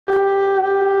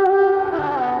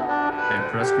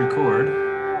pressed record.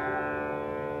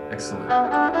 Excellent.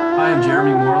 Hi, I'm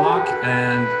Jeremy Morelock,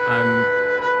 and I'm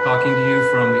talking to you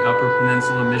from the Upper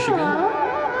Peninsula, Michigan.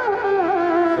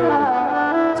 So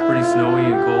it's pretty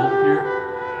snowy and cold here.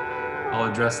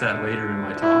 I'll address that later in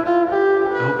my talk.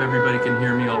 I hope everybody can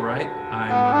hear me all right.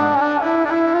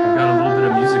 I've got a little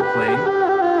bit of music playing,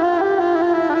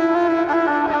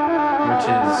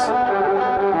 which is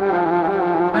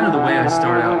kind of the way I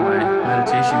start out my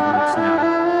meditation groups now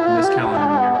in this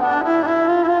calendar year.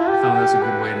 I found that's a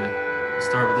good way to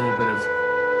start with a little bit of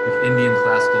like Indian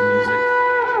classical music,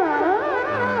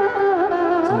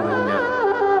 some of the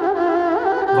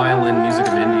violin music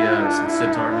of India, some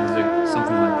sitar music,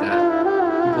 something like that.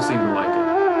 People seem to like it.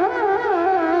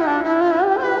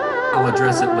 I'll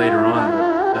address it later on,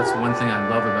 but that's one thing I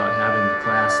love about having the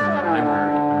class in the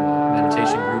library, or the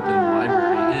meditation group in the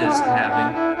library, is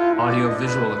having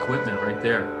audio-visual equipment right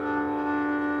there.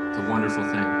 It's a wonderful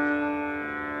thing.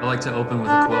 I like to open with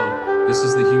a quote. This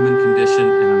is the human condition,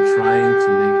 and I'm trying to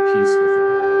make peace with it.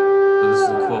 So this is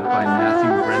a quote by Matthew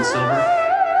Brensilver,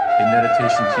 a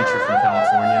meditation teacher from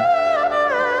California.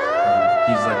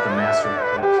 He's like the master of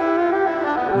quotes.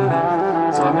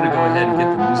 So I'm going to go ahead and get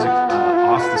the music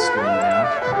off the screen now.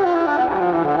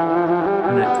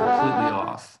 Turn it completely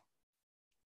off.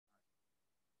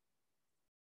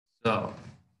 So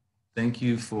thank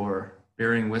you for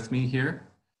bearing with me here.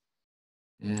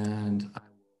 And I will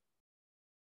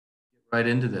get right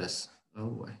into this. Oh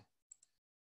boy.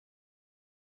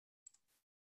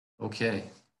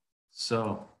 Okay,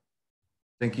 so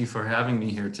thank you for having me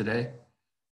here today.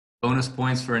 Bonus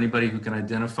points for anybody who can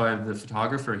identify the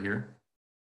photographer here.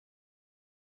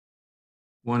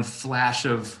 One flash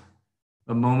of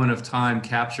a moment of time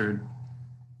captured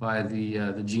by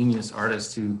the genius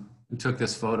artist who took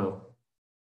this photo.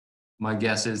 My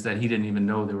guess is that he didn't even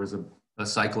know there was a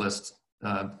cyclist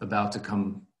about to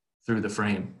come through the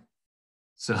frame.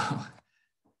 So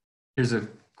here's a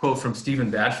quote from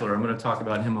Stephen Batchelor. I'm going to talk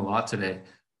about him a lot today.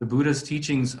 The Buddha's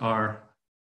teachings are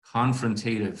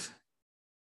confrontative.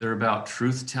 They're about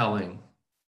truth-telling,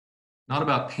 not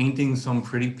about painting some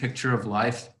pretty picture of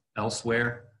life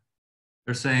elsewhere.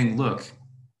 They're saying, look,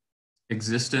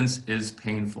 existence is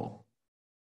painful.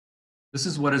 This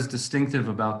is what is distinctive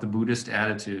about the Buddhist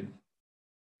attitude.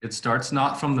 It starts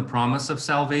not from the promise of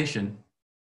salvation,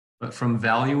 but from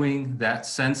valuing that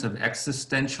sense of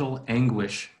existential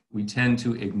anguish we tend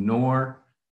to ignore,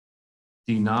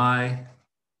 deny,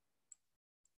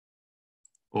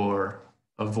 or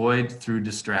avoid through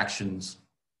distractions.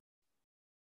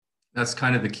 That's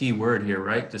kind of the key word here,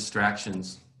 right?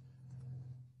 Distractions.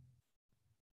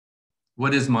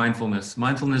 What is mindfulness?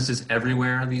 Mindfulness is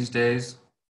everywhere these days.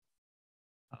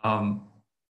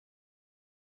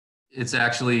 It's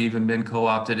actually even been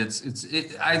co-opted.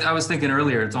 I was thinking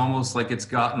earlier, it's almost like it's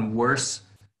gotten worse.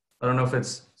 I don't know if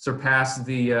it's surpassed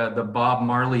the Bob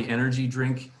Marley energy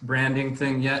drink branding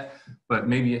thing yet, but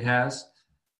maybe it has.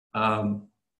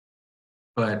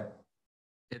 But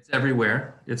it's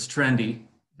everywhere. It's trendy.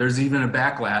 There's even a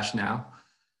backlash now.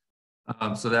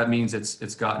 So that means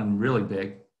it's gotten really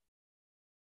big.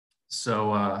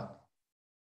 So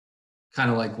kind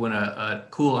of like when a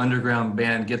cool underground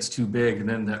band gets too big and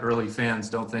then the early fans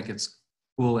don't think it's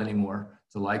cool anymore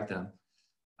to like them.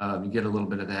 You get a little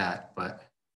bit of that. But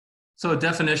so a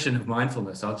definition of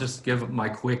mindfulness, I'll just give my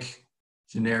quick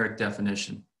generic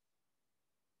definition.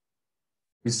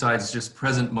 Besides just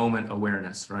present moment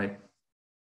awareness, right?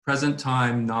 Present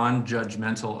time,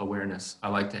 non-judgmental awareness. I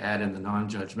like to add in the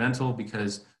non-judgmental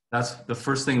because that's the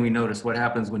first thing we notice. What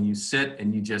happens when you sit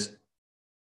and you just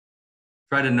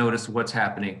try to notice what's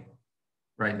happening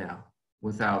right now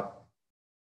without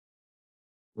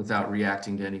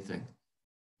reacting to anything.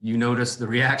 You notice the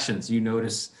reactions, you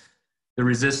notice the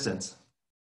resistance.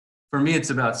 For me, it's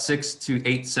about 6 to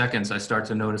 8 seconds I start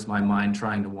to notice my mind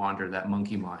trying to wander, that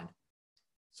monkey mind.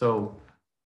 So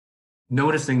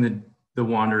noticing the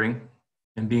wandering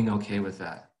and being okay with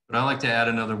that. But I like to add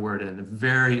another word in, a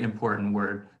very important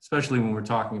word, especially when we're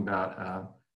talking about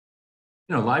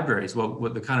libraries,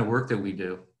 what the kind of work that we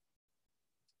do.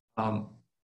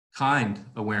 Kind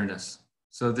awareness.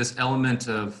 So this element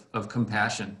of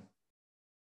compassion.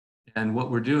 And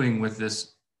what we're doing with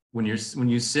this, when you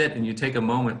sit and you take a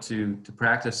moment to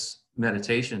practice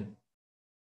meditation,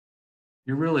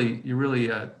 you're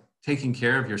really taking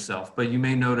care of yourself, but you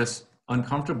may notice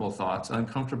uncomfortable thoughts,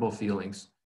 uncomfortable feelings,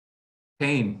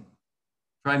 pain.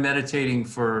 Try meditating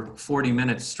for 40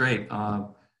 minutes straight.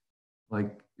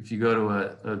 Like if you go to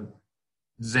a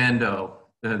Zendo,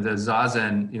 the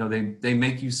Zazen, they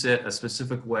make you sit a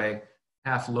specific way,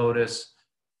 half lotus,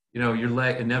 you know, your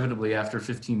leg, inevitably after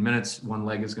 15 minutes, one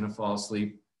leg is going to fall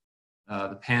asleep.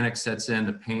 The panic sets in,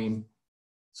 the pain.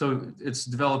 So it's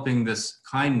developing this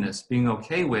kindness, being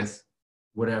okay with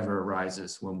whatever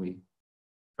arises when we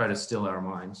try to still our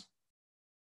minds.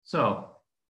 So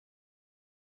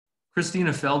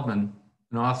Christina Feldman,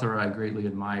 an author I greatly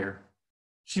admire,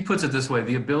 she puts it this way: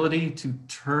 the ability to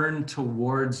turn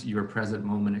towards your present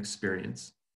moment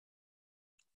experience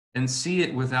and see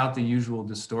it without the usual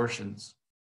distortions,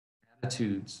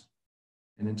 attitudes,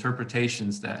 and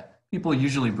interpretations that people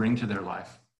usually bring to their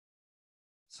life.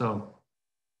 So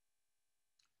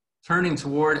turning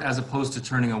toward as opposed to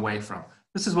turning away from.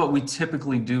 This is what we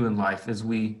typically do in life, is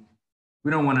we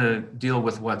don't want to deal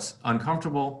with what's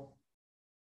uncomfortable.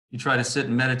 You try to sit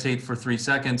and meditate for 3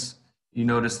 seconds. You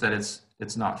notice that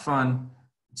it's not fun.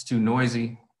 It's too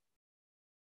noisy.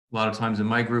 A lot of times in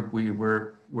my group,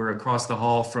 we're across the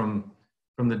hall from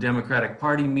the Democratic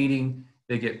Party meeting.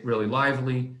 They get really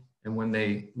lively. And when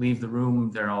they leave the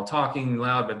room, they're all talking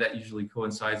loud, but that usually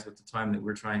coincides with the time that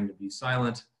we're trying to be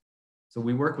silent. So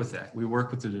we work with that. We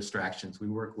work with the distractions. We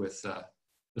work with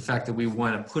the fact that we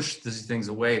want to push these things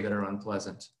away that are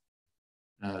unpleasant,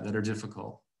 that are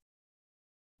difficult.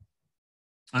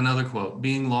 Another quote: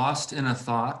 being lost in a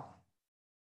thought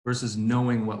versus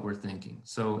knowing what we're thinking.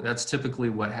 So that's typically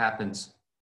what happens.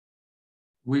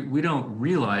 We don't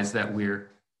realize that we're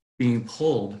being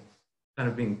pulled, kind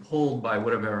of being pulled by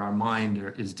whatever our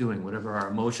mind is doing, whatever our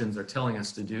emotions are telling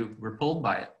us to do. We're pulled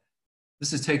by it.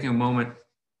 This is taking a moment,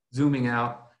 zooming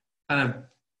out, kind of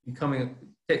becoming,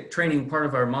 training part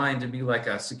of our mind to be like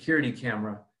a security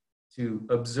camera to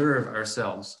observe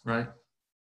ourselves, right?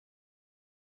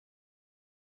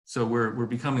 So we're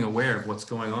becoming aware of what's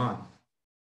going on,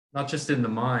 not just in the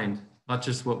mind, not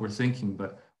just what we're thinking,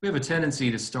 but we have a tendency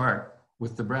to start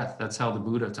with the breath. That's how the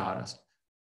Buddha taught us,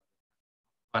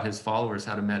 taught his followers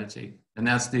how to meditate. And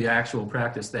that's the actual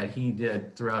practice that he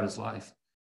did throughout his life,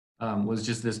 was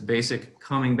just this basic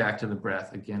coming back to the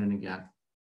breath again and again.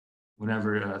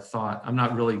 Whenever thought, I'm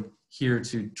not really here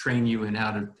to train you in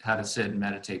how to sit and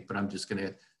meditate, but I'm just going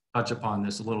to touch upon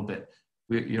this a little bit.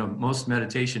 Most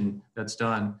meditation that's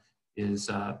done is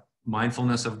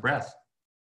mindfulness of breath.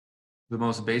 The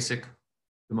most basic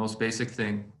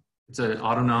thing. It's an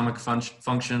autonomic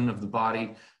function of the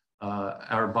body.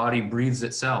 Our body breathes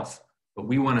itself, but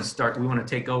we want to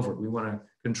take over. We want to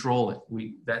control it.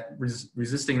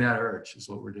 Resisting that urge is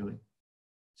what we're doing.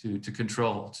 To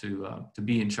control, to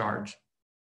be in charge,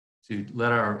 to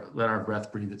let our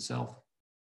breath breathe itself.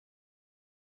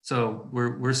 So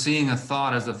we're seeing a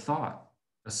thought as a thought,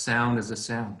 a sound as a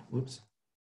sound. Whoops.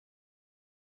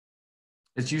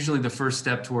 It's usually the first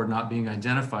step toward not being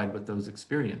identified with those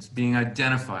experiences. Being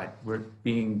identified, we're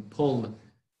being pulled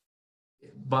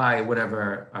by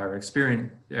whatever our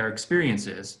experience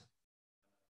is,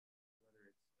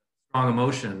 strong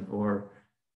emotion or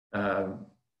a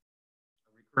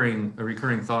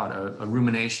recurring thought, a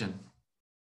rumination.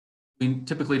 We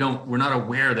typically we're not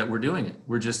aware that we're doing it.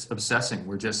 We're just obsessing.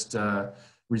 We're just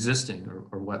resisting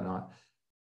or whatnot.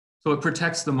 So it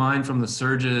protects the mind from the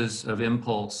surges of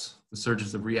impulse, the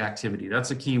surges of reactivity. That's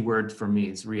a key word for me,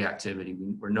 is reactivity.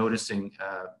 We're noticing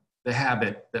the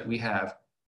habit that we have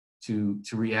to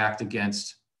react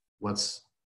against what's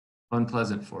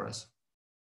unpleasant for us.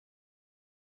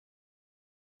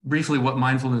 Briefly, what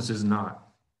mindfulness is not.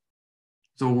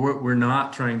 So what we're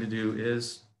not trying to do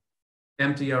is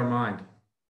empty our mind.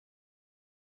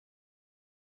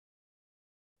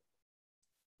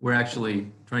 We're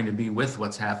actually trying to be with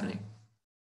what's happening,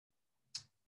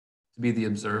 to be the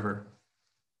observer.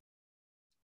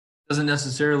 Doesn't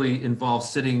necessarily involve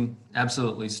sitting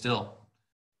absolutely still.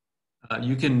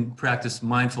 You can practice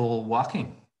mindful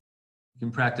walking. You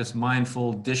can practice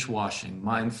mindful dishwashing,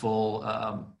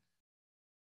 mindful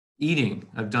eating.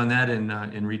 I've done that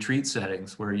in retreat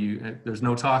settings where there's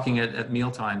no talking at meal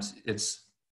times. It's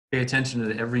pay attention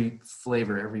to every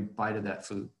flavor, every bite of that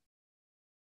food.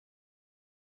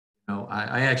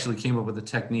 I actually came up with a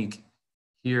technique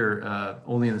here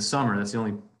only in the summer. That's the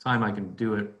only time I can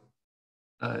do it.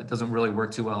 It doesn't really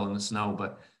work too well in the snow,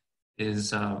 but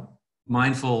is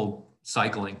mindful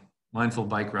cycling, mindful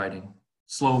bike riding,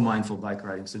 slow mindful bike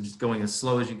riding. So just going as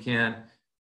slow as you can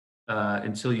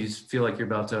until you feel like you're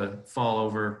about to fall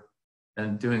over,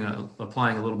 and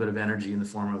applying a little bit of energy in the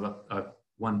form of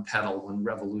one pedal, one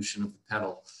revolution of the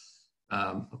pedal.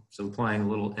 So applying a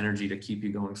little energy to keep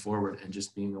you going forward and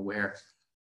just being aware.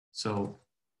 So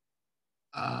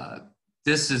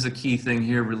this is a key thing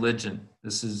here, religion.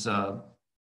 This is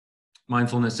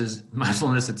mindfulness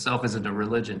itself isn't a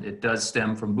religion. It does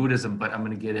stem from Buddhism, but I'm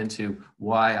going to get into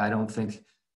why I don't think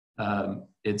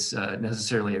it's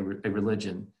necessarily a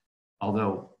religion,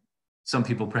 although some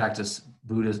people practice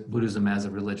Buddhism as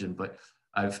a religion, but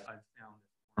I've found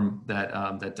a form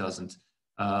that, that doesn't.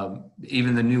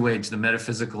 Even the New Age, the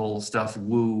metaphysical stuff,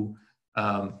 woo,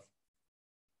 et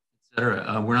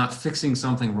cetera, we're not fixing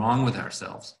something wrong with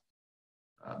ourselves.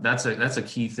 That's a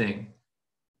key thing.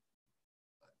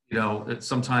 You know,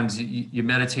 sometimes you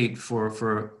meditate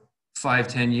for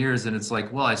 5-10 years and it's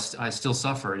like, well, I still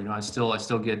suffer, you know, I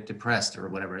still get depressed or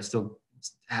whatever. I still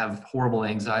have horrible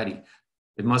anxiety.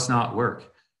 It must not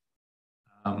work.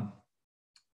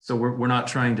 So we're not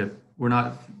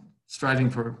striving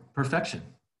for perfection.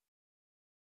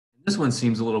 This one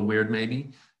seems a little weird,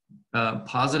 maybe.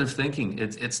 Positive thinking.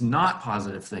 It's not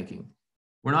positive thinking.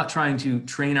 We're not trying to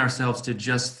train ourselves to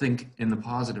just think in the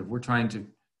positive. We're trying to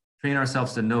train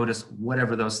ourselves to notice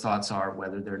whatever those thoughts are,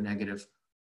 whether they're negative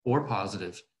or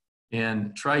positive,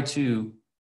 and try to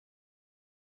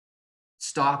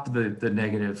stop the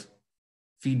negative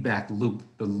feedback loop,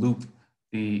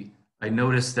 I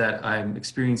noticed that I'm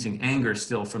experiencing anger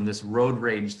still from this road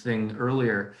rage thing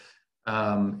earlier.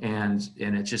 And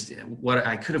it just, what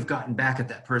I could have gotten back at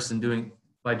that person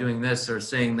by doing this or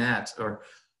saying that, or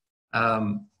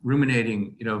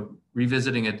ruminating, you know,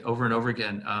 revisiting it over and over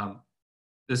again.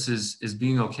 This is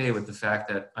being okay with the fact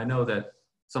that I know that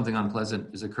something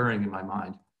unpleasant is occurring in my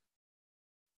mind.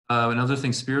 Another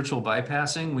thing, spiritual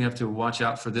bypassing. We have to watch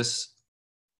out for this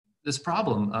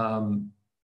problem.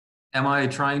 Am I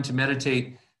trying to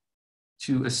meditate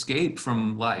to escape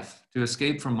from life, to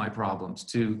escape from my problems,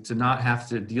 to not have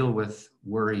to deal with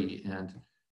worry and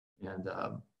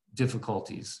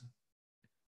difficulties?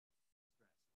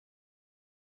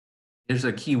 There's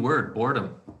a key word,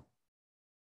 boredom.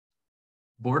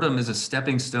 Boredom is a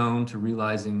stepping stone to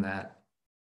realizing that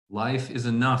life is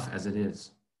enough as it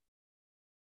is.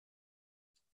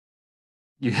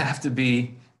 You have to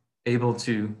be able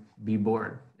to be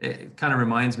bored. It kind of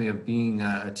reminds me of being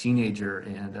a teenager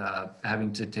and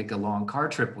having to take a long car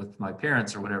trip with my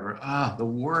parents or whatever. The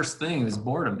worst thing is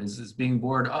boredom, is being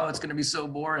bored. Oh, it's going to be so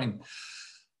boring.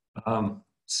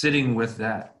 Sitting with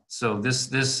that. So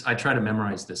this, I try to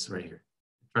memorize this right here.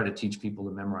 I try to teach people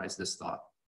to memorize this thought.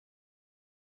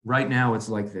 Right now, it's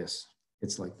like this.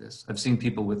 It's like this. I've seen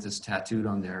people with this tattooed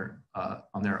on their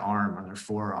arm, on their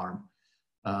forearm.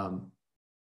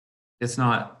 It's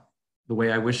not the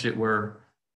way I wish it were.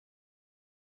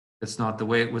 It's not the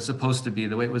way it was supposed to be,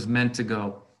 the way it was meant to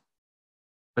go.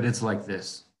 But it's like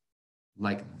this,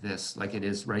 like it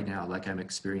is right now, like I'm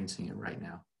experiencing it right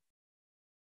now.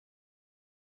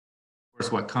 Of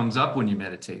course, what comes up when you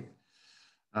meditate.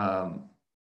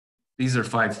 These are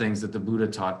 5 things that the Buddha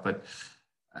taught, but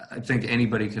I think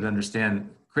anybody could understand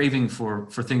craving for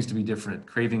things to be different,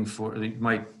 craving for, you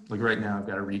might, like right now, I've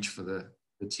got to reach for the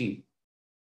tea.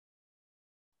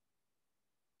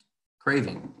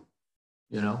 Craving,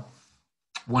 you know,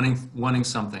 wanting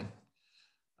something.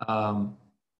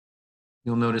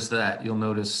 You'll notice that. You'll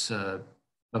notice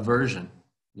aversion.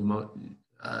 You'll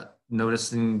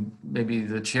noticing maybe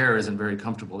the chair isn't very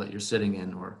comfortable that you're sitting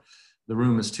in, or the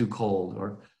room is too cold,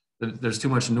 or there's too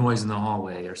much noise in the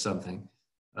hallway or something.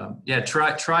 Yeah,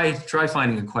 try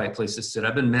finding a quiet place to sit.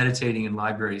 I've been meditating in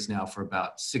libraries now for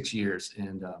about 6 years,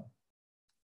 and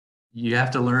you have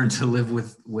to learn to live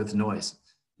with noise.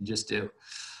 You just do.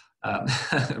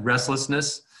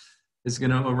 Restlessness is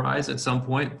going to arise at some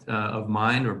point of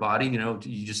mind or body. You know,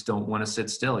 you just don't want to sit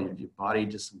still. Your body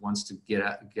just wants to get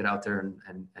out there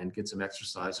and get some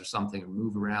exercise or something, or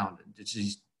move around. It's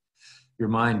just, your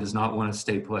mind does not want to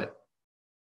stay put.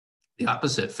 The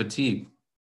opposite, fatigue.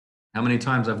 How many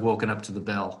times I've woken up to the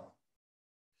bell?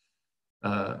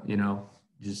 You know,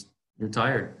 just, you're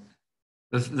tired.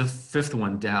 The 5th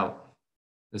one, doubt.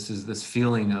 This is this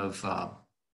feeling of,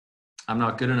 I'm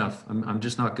not good enough. I'm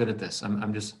just not good at this.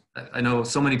 I know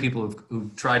so many people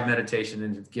who've tried meditation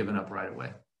and have given up right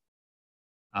away.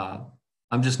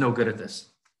 I'm just no good at this.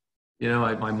 You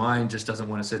know, my mind just doesn't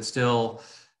want to sit still.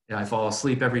 You know, I fall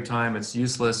asleep every time. It's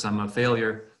useless. I'm a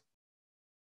failure.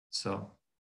 So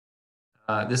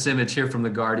this image here from The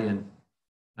Guardian,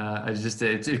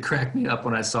 it cracked me up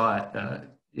when I saw it.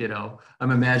 You know,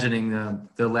 I'm imagining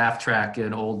the laugh track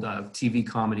in old TV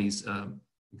comedies,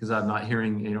 because I'm not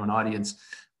hearing, you know, an audience,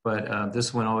 but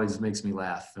this one always makes me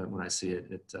laugh when I see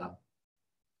it. I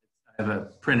have a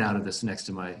printout of this next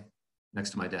to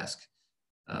my desk.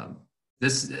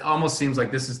 This almost seems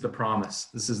like this is the promise.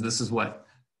 This is what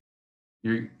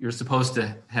you're supposed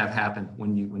to have happen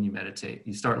when you meditate.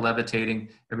 You start levitating,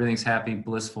 everything's happy,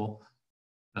 blissful.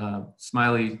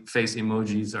 Smiley face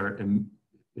emojis are,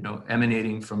 you know,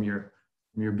 emanating from your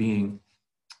being.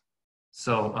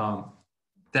 So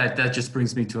that just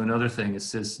brings me to another thing. It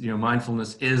says, you know,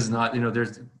 mindfulness is not, you know,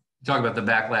 there's, talk about the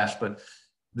backlash, but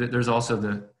there's also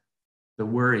the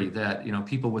worry that, you know,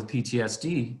 people with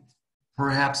PTSD,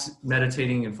 perhaps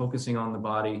meditating and focusing on the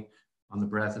body, on the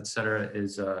breath, et cetera,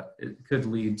 is, it could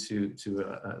lead to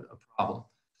a problem.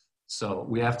 So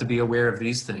we have to be aware of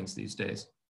these things these days.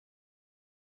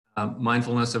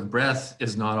 Mindfulness of breath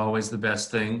is not always the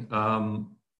best thing.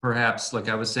 Perhaps, like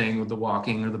I was saying, with the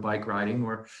walking or the bike riding,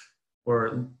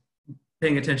 or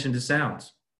paying attention to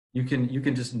sounds. You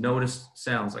can just notice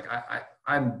sounds. Like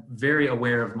I'm very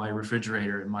aware of my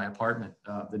refrigerator in my apartment,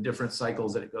 the different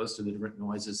cycles that it goes through, the different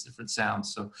noises, different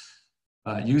sounds. So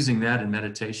using that in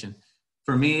meditation.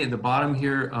 For me, at the bottom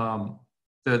here,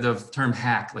 the term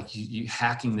hack, like you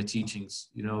hacking the teachings,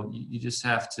 you know, you just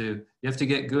have to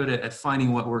get good at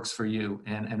finding what works for you.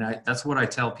 And that's what I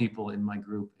tell people in my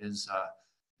group is,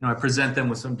 you know, I present them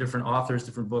with some different authors,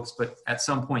 different books, but at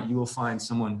some point you will find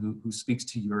someone who speaks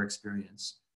to your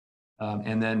experience.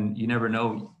 And then you never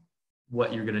know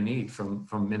what you're going to need from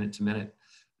minute to minute,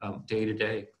 day to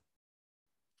day,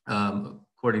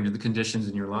 according to the conditions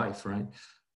in your life, right?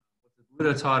 What the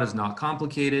Buddha taught is not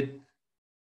complicated.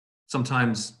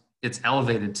 Sometimes it's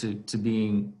elevated to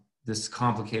being this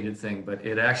complicated thing, but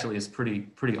it actually is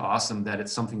pretty awesome that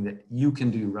it's something that you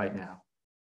can do right now.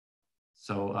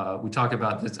 So we talk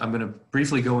about this. I'm going to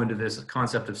briefly go into this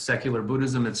concept of secular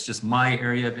Buddhism. It's just my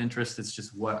area of interest. It's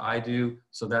just what I do.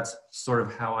 So that's sort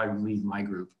of how I lead my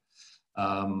group.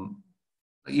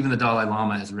 Even the Dalai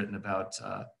Lama has written about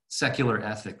secular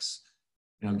ethics,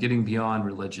 you know, getting beyond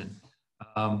religion.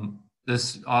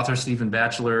 This author, Stephen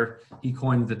Batchelor, he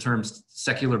coined the term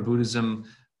secular Buddhism,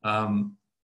 kind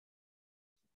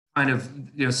of,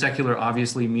 you know, secular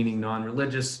obviously meaning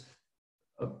non-religious,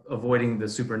 avoiding the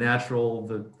supernatural,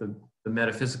 the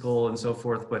metaphysical and so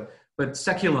forth, but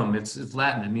seculum, it's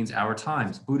Latin, it means our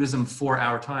times, Buddhism for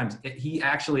our times. He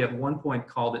actually at one point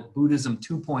called it Buddhism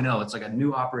 2.0. It's like a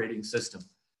new operating system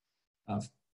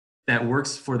that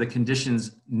works for the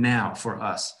conditions now for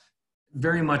us.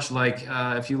 Very much like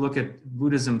if you look at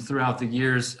Buddhism throughout the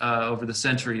years, over the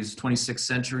centuries, 26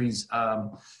 centuries,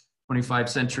 25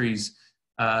 centuries,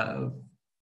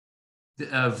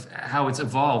 of how it's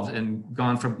evolved and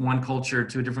gone from one culture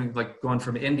to a different, like gone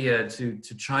from India to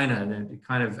China, and then it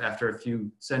kind of after a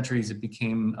few centuries it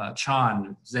became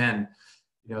Chan, Zen,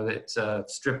 you know, that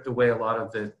stripped away a lot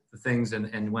of the things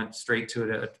and went straight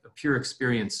to a pure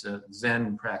experience,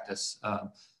 Zen practice.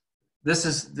 This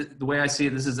is the way I see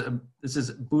it. This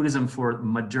is Buddhism for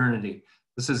modernity.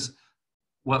 This is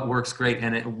what works great.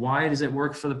 And why does it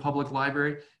work for the public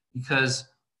library? Because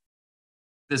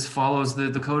this follows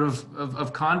the code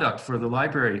of conduct for the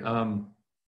library.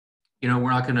 You know, we're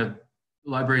not going to,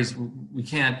 libraries, we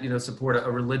can't, you know, support a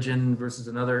religion versus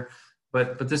another,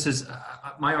 but this is,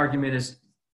 my argument is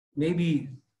maybe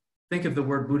think of the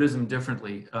word Buddhism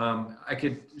differently. I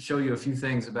could show you a few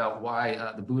things about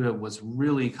why the Buddha was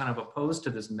really kind of opposed to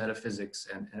this metaphysics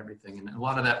and everything. And a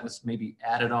lot of that was maybe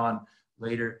added on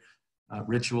later,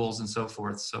 rituals and so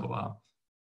forth. So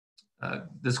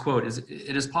this quote is,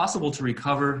 "It is possible to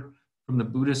recover from the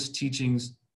Buddhist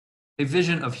teachings a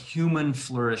vision of human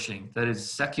flourishing that is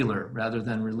secular rather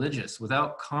than religious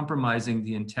without compromising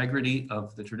the integrity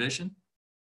of the tradition."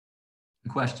 The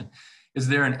question, is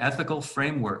there an ethical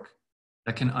framework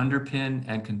that can underpin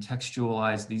and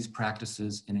contextualize these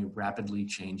practices in a rapidly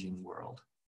changing world?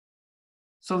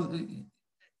 So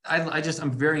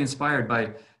I'm very inspired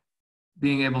by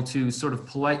being able to sort of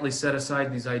politely set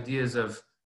aside these ideas of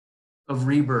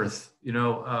rebirth, you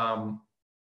know,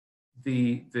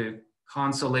 the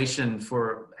consolation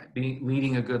for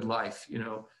leading a good life, you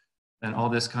know, and all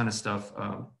this kind of stuff,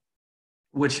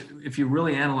 which if you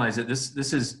really analyze it,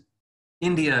 this is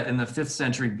India in the 5th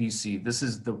century BC. This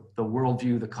is the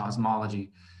worldview, the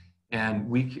cosmology, and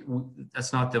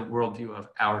that's not the worldview of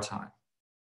our time.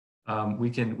 We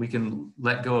can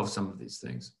let go of some of these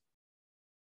things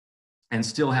and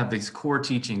still have these core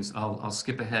teachings. I'll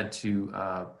skip ahead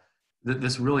to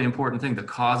this really important thing, the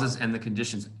causes and the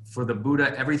conditions. For the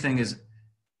Buddha, everything is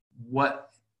what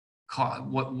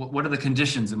are the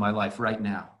conditions in my life right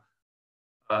now?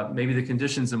 Maybe the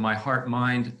conditions in my heart,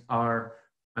 mind are,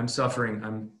 I'm suffering,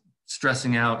 I'm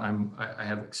stressing out, I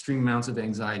have extreme amounts of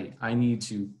anxiety. I need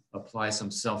to apply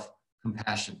some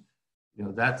self-compassion. You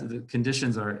know, the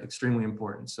conditions are extremely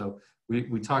important. So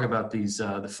we talk about these,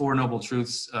 the Four Noble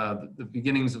Truths, the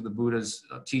beginnings of the Buddha's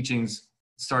teachings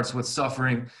starts with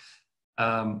suffering.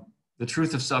 The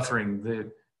truth of suffering,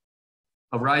 the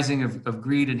arising of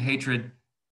greed and hatred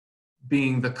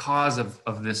being the cause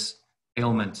of this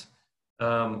ailment.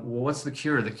 Well, what's the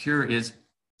cure? The cure is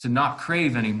to not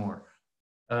crave anymore.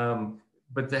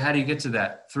 But how do you get to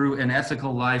that? Through an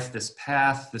ethical life, this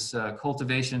path, this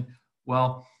cultivation.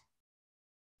 Well,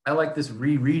 I like this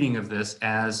rereading of this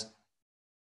as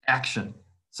action,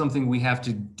 something we have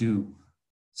to do.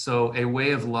 So a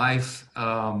way of life,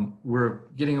 we're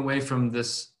getting away from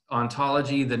this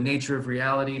ontology, the nature of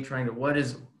reality, what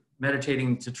is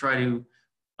meditating to try to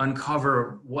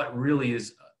uncover what really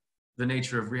is the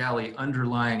nature of reality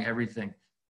underlying everything.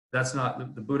 That's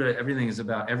not the Buddha. Everything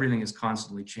is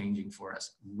constantly changing for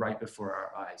us right before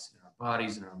our eyes, in our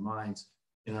bodies, in our minds,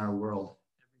 in our world,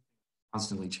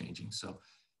 constantly changing. So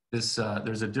there's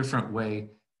a different way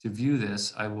to view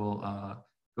this. I will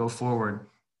go forward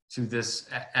to this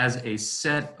as a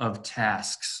set of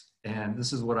tasks. And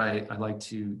this is what I like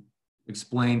to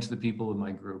explain to the people in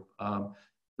my group.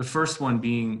 The first one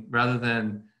being, rather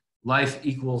than life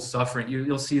equals suffering,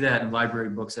 you'll see that in library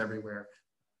books everywhere,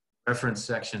 reference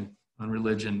section on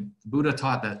religion. Buddha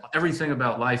taught that everything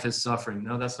about life is suffering.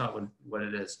 No, that's not what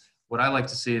it is. What I like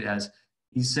to see it as,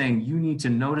 he's saying you need to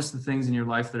notice the things in your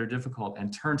life that are difficult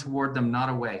and turn toward them, not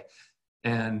away,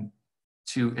 and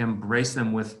to embrace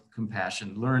them with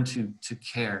compassion. Learn to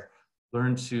care.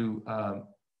 Learn to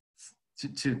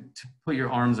put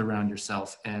your arms around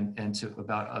yourself and to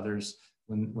about others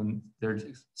when they're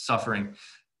suffering.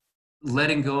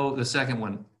 Letting go, the second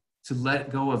one, to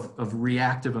let go of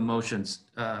reactive emotions,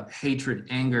 hatred,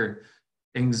 anger,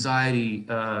 anxiety,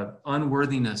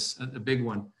 unworthiness, a big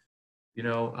one,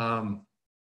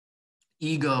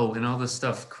 ego and all this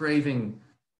stuff, craving,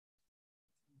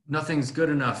 nothing's good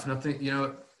enough, nothing,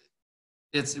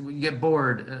 we get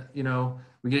bored,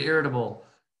 we get irritable.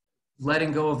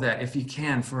 Letting go of that, if you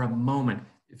can, for a moment,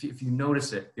 if you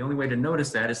notice it. The only way to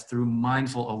notice that is through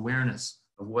mindful awareness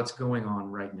of what's going on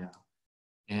right now.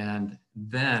 And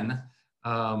then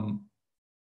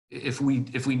if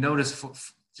we notice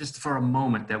just for a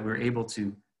moment that we're able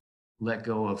to let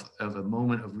go of a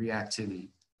moment of reactivity,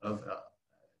 of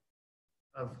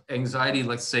anxiety.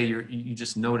 Let's say you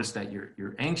just notice that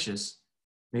you're anxious.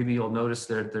 Maybe you'll notice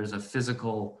that there's a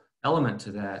physical element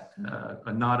to that,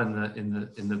 a knot in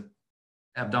the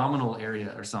abdominal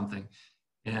area or something.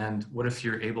 And what if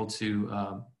you're able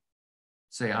to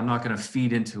say, I'm not going to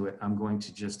feed into it. I'm going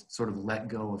to just sort of let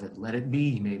go of it. Let it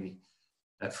be, maybe,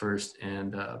 at first.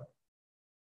 And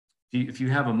if you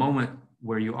have a moment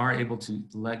where you are able to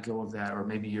let go of that, or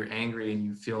maybe you're angry and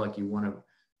you feel like you want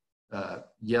to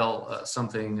yell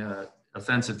something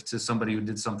offensive to somebody who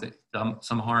did some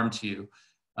harm to you,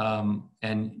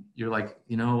 and you're like,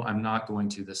 I'm not going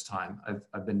to this time.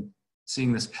 I've been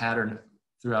seeing this pattern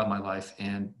throughout my life,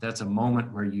 and that's a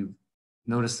moment where you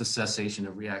notice the cessation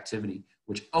of reactivity,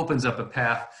 which opens up a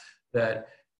path that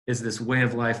is this way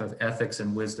of life of ethics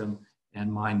and wisdom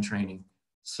and mind training.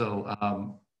 So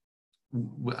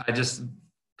I just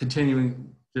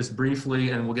continuing just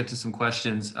briefly, and we'll get to some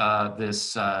questions,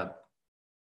 this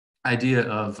idea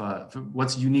of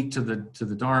what's unique to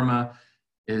the Dharma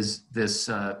is this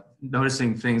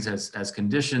noticing things as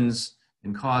conditions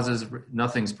and causes.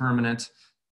 Nothing's permanent.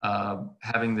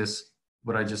 Having this,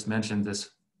 what I just mentioned,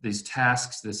 these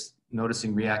tasks, this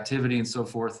noticing reactivity and so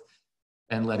forth,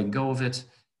 and letting go of it,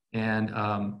 and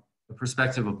the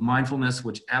perspective of mindfulness,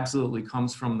 which absolutely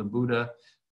comes from the Buddha,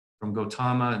 from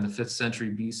Gautama in the 5th century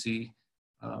BC.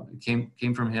 It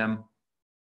came from him.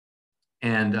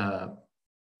 And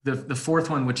the fourth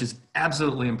one, which is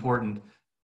absolutely important,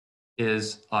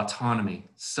 is autonomy,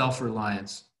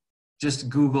 self-reliance. Just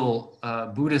Google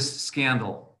Buddhist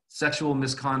scandal, sexual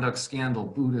misconduct scandal,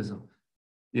 Buddhism.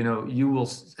 You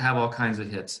will have all kinds of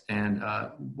hits. And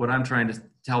what I'm trying to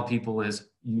tell people is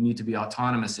you need to be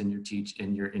autonomous in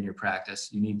your practice.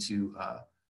 You need to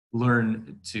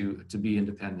learn to be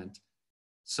independent.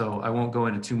 So I won't go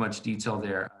into too much detail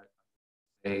there.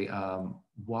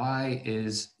 Why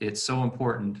is it so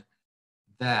important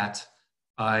that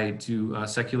I do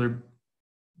secular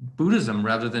Buddhism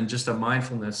rather than just a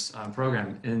mindfulness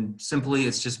program? And simply,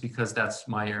 it's just because that's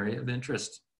my area of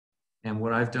interest. And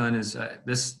what I've done is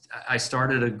I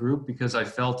started a group because I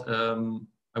felt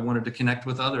I wanted to connect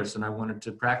with others and I wanted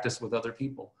to practice with other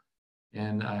people.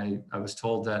 And I was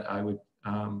told that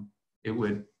it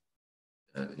would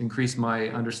increase my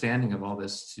understanding of all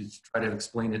this, to try to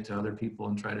explain it to other people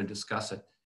and try to discuss it.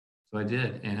 So I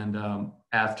did. And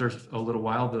after a little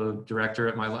while, the director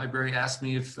at my library asked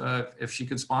me if she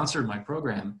could sponsor my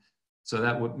program. So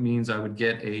that means I would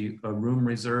get a room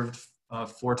reserved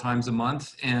 4 times a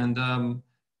month, and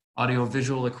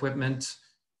audio-visual equipment,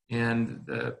 and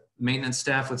the maintenance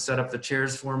staff would set up the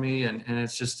chairs for me, and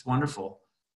it's just wonderful.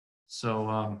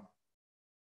 So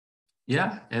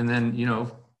yeah, and then,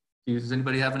 does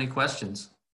anybody have any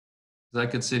questions? because I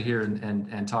could sit here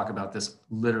and talk about this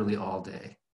literally all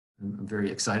day. I'm very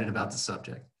excited about the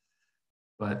subject.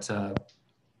 But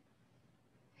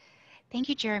thank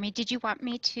you, Jeremy. Did you want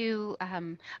me to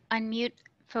unmute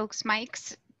folks'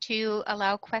 mics to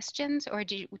allow questions, or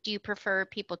do you prefer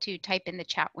people to type in the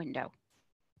chat window?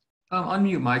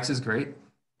 Unmute mics is great.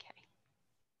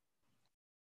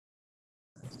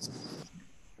 Okay.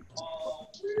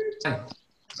 Hi.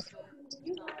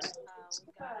 We got an email talking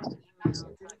about no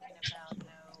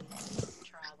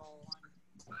travel.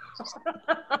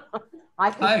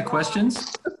 Hi,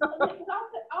 questions?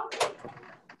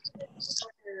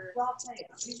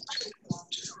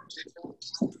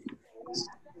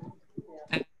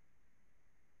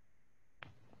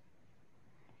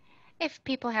 If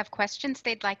people have questions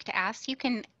they'd like to ask, you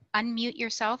can unmute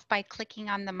yourself by clicking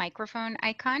on the microphone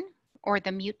icon or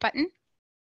the mute button.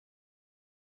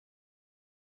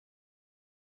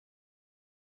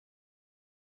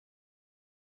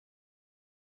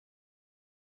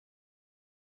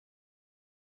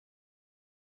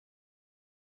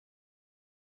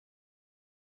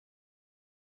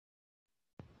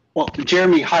 Well,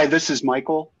 Jeremy, hi, this is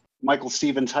Michael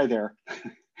Stevens. Hi there.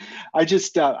 I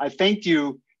thanked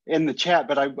you in the chat,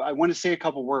 but I want to say a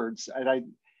couple words.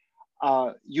 And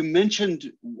you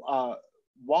mentioned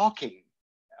walking,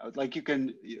 like you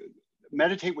can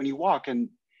meditate when you walk, and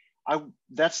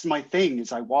that's my thing.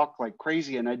 Is I walk like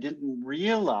crazy, and I didn't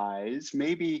realize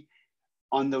maybe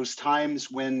on those times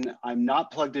when I'm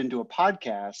not plugged into a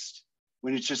podcast,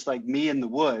 when it's just like me in the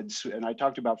woods, and I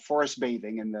talked about forest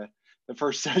bathing in the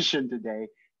first session today,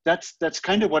 that's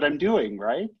kind of what I'm doing,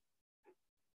 right?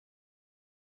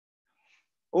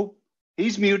 Oh,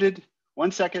 he's muted. 1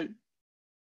 second.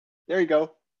 There you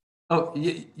go. Oh,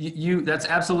 that's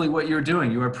absolutely what you're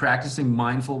doing. You are practicing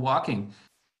mindful walking.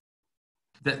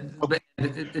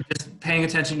 Just paying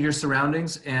attention to your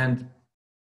surroundings, and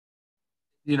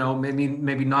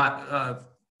maybe not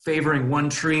favoring one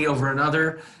tree over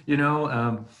another,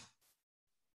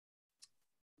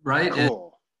 right?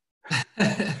 Cool.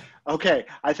 Okay,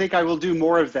 I think I will do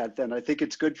more of that then. I think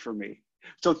it's good for me.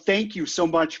 So thank you so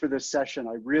much for this session.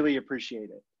 I really appreciate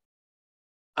it.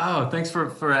 Oh, thanks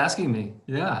for asking me.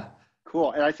 Yeah.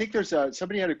 Cool. And I think there's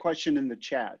somebody had a question in the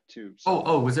chat too. So.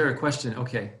 Oh, was there a question?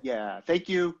 Okay. Yeah, thank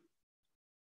you.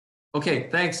 Okay,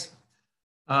 thanks.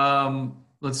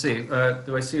 Let's see.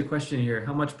 Do I see a question here?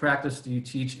 How much practice do you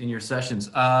teach in your sessions?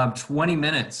 20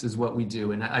 minutes is what we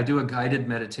do, and I do a guided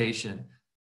meditation.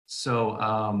 So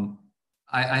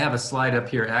I have a slide up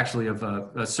here actually of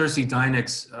Circe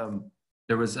Dynix.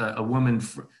 There was a woman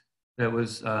that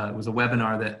was it was a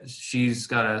webinar that she's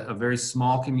got a very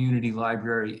small community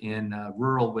library in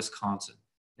rural Wisconsin,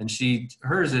 and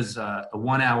hers is a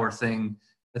 1 hour thing.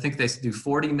 I think they do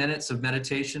 40 minutes of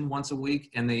meditation once a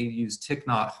week, and they use Thich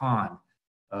Nhat Hanh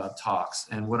talks.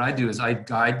 And what I do is I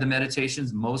guide the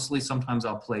meditations. Mostly, sometimes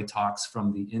I'll play talks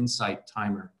from the Insight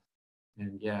timer.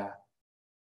 And yeah.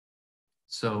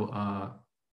 So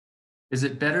is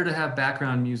it better to have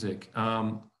background music?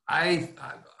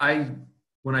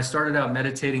 When I started out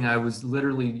meditating, I was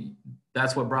literally,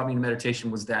 that's what brought me to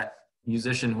meditation, was that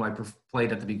musician who I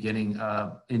played at the beginning,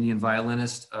 Indian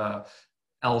violinist,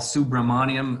 L.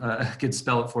 Subramaniam, I could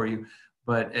spell it for you.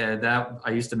 But that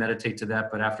I used to meditate to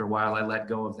that, but after a while I let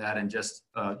go of that and just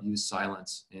use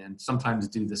silence, and sometimes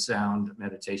do the sound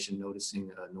meditation,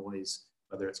 noticing noise,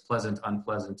 whether it's pleasant,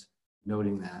 unpleasant,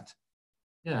 noting that.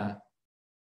 Yeah.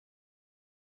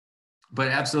 But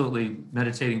absolutely,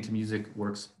 meditating to music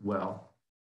works well.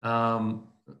 So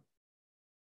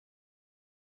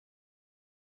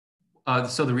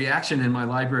the reaction in my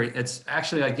library, it's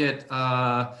actually, I get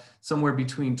somewhere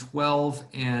between 12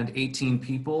 and 18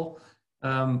 people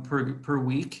per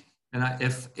week. And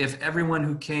if everyone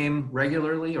who came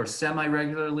regularly or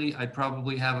semi-regularly, I'd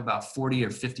probably have about 40 or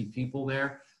 50 people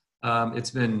there.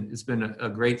 It's been a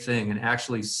great thing. And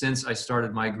actually, since I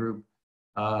started my group,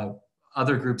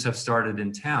 other groups have started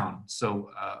in town. So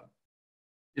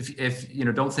if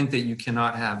don't think that you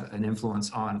cannot have an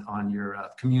influence on your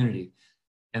community,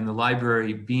 and the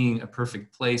library being a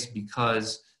perfect place,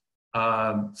 because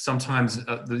sometimes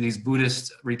these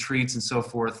Buddhist retreats and so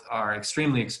forth are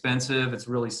extremely expensive. It's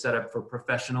really set up for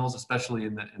professionals, especially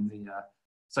in the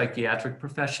psychiatric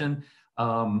profession.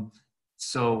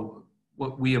 So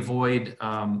what we avoid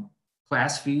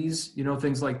class fees,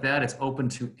 things like that. It's open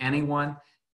to anyone,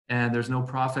 and there's no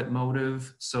profit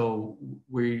motive. So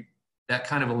that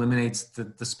kind of eliminates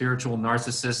the spiritual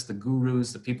narcissists, the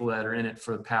gurus, the people that are in it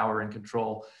for power and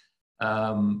control.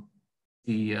 The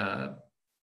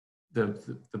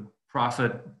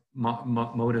profit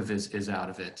motive is out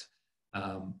of it.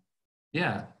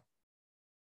 Yeah.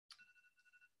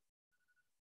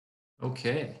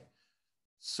 Okay.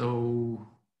 So,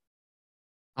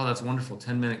 oh, that's wonderful.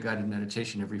 10-minute guided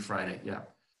meditation every Friday. Yeah.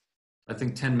 I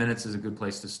think 10 minutes is a good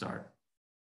place to start.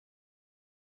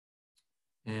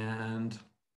 And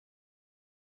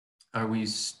are we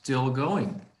still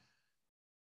going?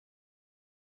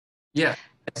 Yeah,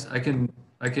 yes, I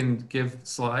can give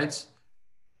slides.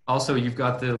 Also, you've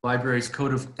got the library's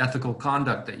code of ethical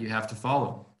conduct that you have to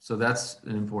follow. So that's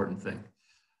an important thing.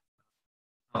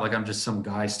 Not like I'm just some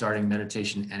guy starting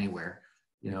meditation anywhere,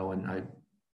 you know, and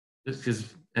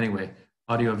because anyway,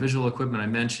 audio visual equipment I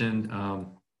mentioned,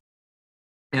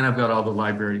 and I've got all the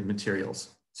library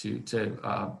materials to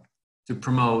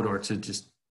promote or to just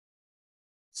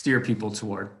steer people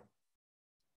toward.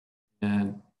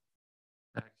 And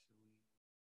actually,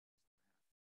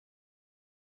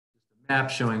 just a map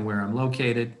showing where I'm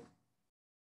located,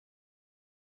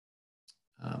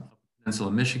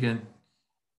 Peninsula, Michigan.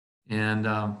 And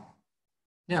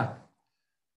yeah,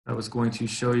 I was going to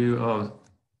show you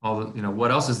all the, you know,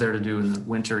 what else is there to do in the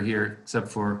winter here except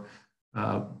for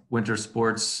winter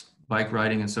sports, bike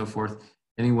riding, and so forth.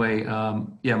 Anyway,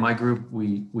 yeah, my group,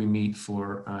 we meet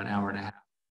for an hour and a half.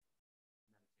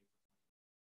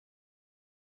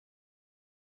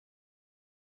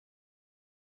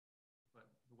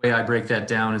 The way I break that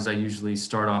down is I usually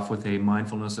start off with a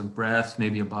mindfulness of breath,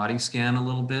 maybe a body scan a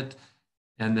little bit,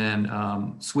 and then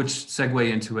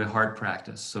segue into a heart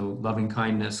practice. So loving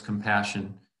kindness,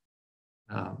 compassion,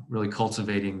 really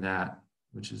cultivating that,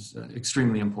 which is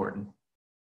extremely important.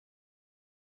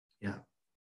 Yeah.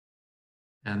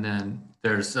 And then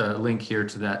there's a link here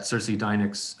to that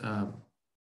SysAdmin's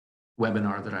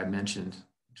webinar that I mentioned,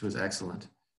 which was excellent.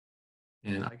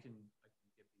 And I can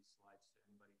give these slides to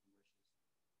anybody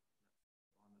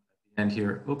who wishes. At the end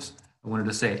here, oops, I wanted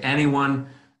to say anyone,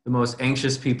 the most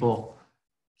anxious people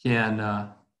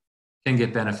can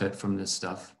get benefit from this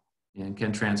stuff and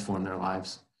can transform their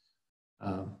lives.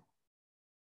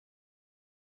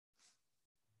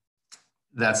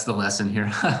 That's the lesson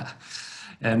here.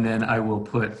 And then I will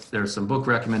there's some book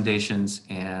recommendations,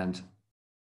 and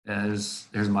there's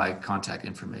my contact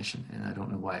information. And I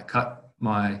don't know why I cut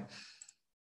my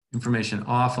information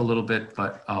off a little bit,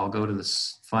 but I'll go to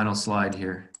this final slide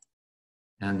here.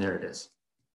 And there it is.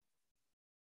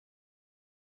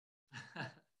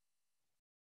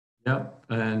 Yep.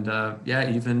 And yeah,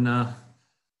 even the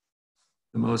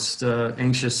most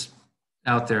anxious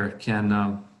out there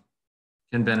can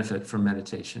benefit from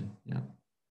meditation. Yeah.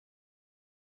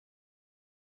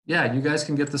 Yeah, you guys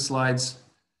can get the slides.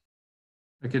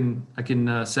 I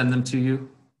can send them to you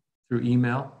through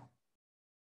email.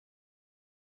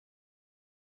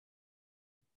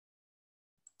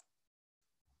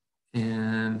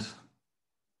 And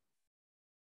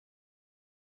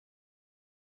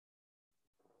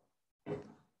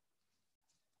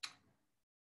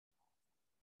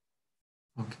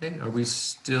okay, are we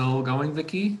still going,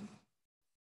 Vicki?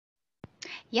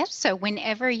 Yes, so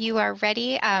whenever you are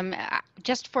ready,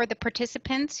 just for the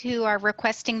participants who are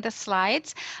requesting the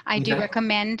slides, I do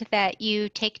recommend that you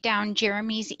take down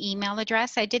Jeremy's email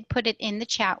address. I did put it in the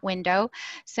chat window.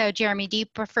 So Jeremy, do you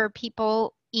prefer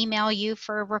people email you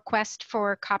for a request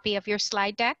for a copy of your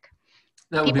slide deck?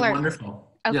 That would be wonderful.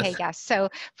 Okay, yes. yes. So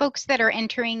folks that are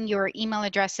entering your email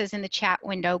addresses in the chat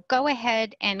window, go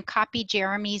ahead and copy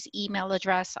Jeremy's email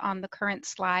address on the current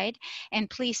slide, and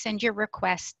please send your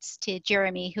requests to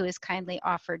Jeremy, who has kindly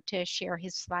offered to share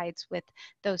his slides with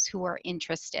those who are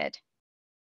interested.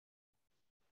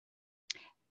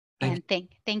 And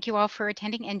thank you all for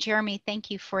attending. And Jeremy, thank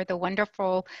you for the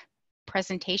wonderful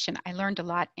presentation. I learned a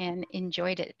lot and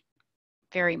enjoyed it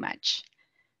very much.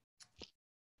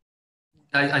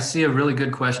 I see a really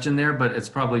good question there, but it's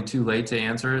probably too late to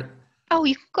answer it. Oh,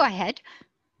 you can go ahead.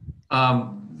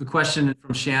 The question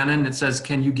from Shannon, it says,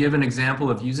 can you give an example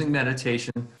of using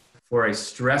meditation for a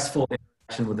stressful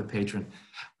interaction with a patron?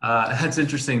 That's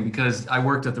interesting because I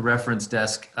worked at the reference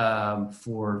desk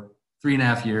for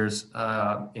 3.5 years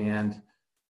and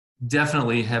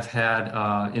definitely have had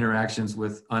interactions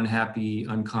with unhappy,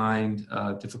 unkind,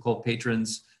 difficult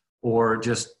patrons, or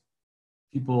just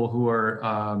people who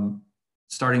are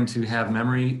starting to have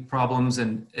memory problems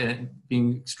and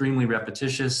being extremely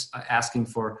repetitious,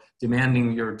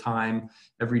 demanding your time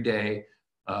every day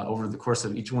over the course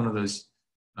of each one of those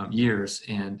years,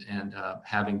 and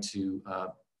having to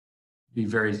be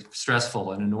very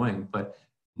stressful and annoying. But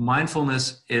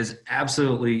mindfulness is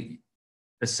absolutely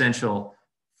essential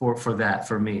for that,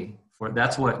 for me.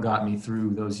 That's what got me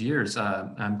through those years.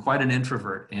 I'm quite an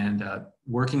introvert, and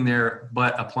working there,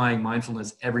 but applying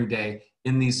mindfulness every day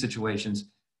in these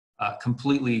situations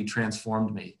completely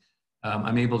transformed me.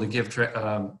 I'm able to give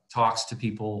talks to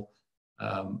people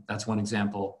That's one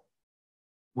example.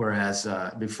 Whereas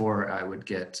before I would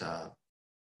get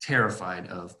terrified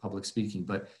of public speaking.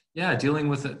 But yeah, dealing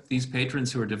with these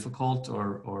patrons who are difficult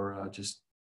or just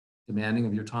demanding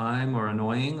of your time or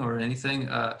annoying or anything,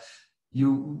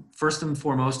 you first and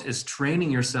foremost is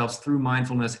training yourselves through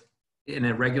mindfulness in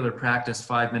a regular practice,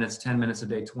 5 minutes, 10 minutes a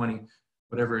day, 20,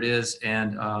 whatever it is.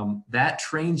 And that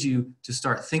trains you to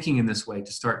start thinking in this way,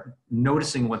 to start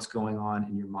noticing what's going on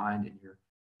in your mind,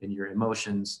 in your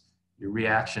emotions, your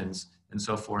reactions, and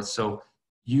so forth. So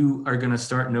you are going to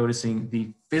start noticing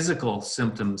the physical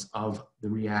symptoms of the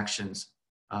reactions,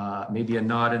 maybe a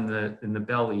knot in the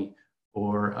belly,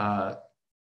 or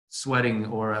sweating,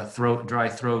 or a dry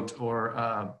throat,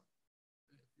 or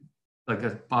like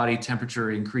a body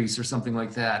temperature increase or something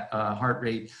like that, heart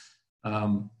rate,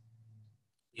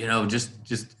 you know,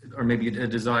 just or maybe a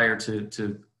desire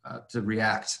to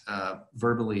react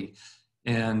verbally,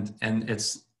 and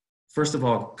it's first of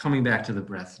all coming back to the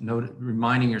breath,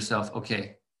 reminding yourself,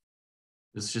 okay,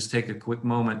 let's just take a quick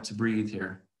moment to breathe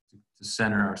here, to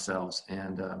center ourselves,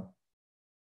 and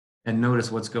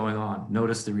notice what's going on.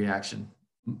 Notice the reaction,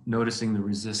 noticing the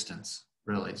resistance.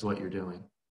 Really, is what you're doing,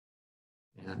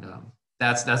 and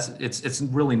it's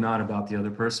really not about the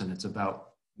other person. It's about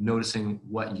noticing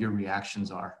what your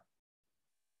reactions are,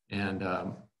 and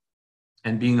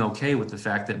being okay with the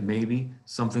fact that maybe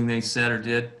something they said or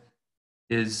did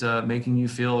is making you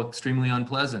feel extremely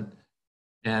unpleasant,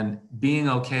 and being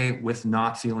okay with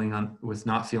not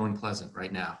feeling pleasant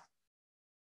right now.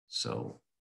 So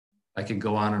I could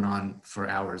go on and on for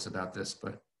hours about this,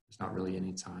 but there's not really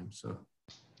any time. So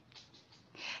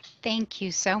Thank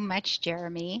you so much,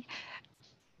 Jeremy.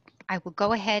 I will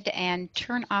go ahead and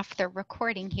turn off the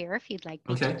recording here if you'd like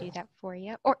me to do that for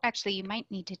you. Or actually, you might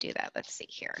need to do that. Let's see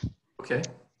here. Okay,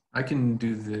 I can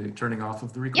do the turning off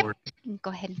of the recording. Yep.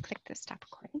 Go ahead and click the stop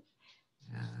recording.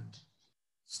 And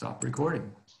stop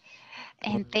recording.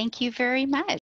 And thank you very much.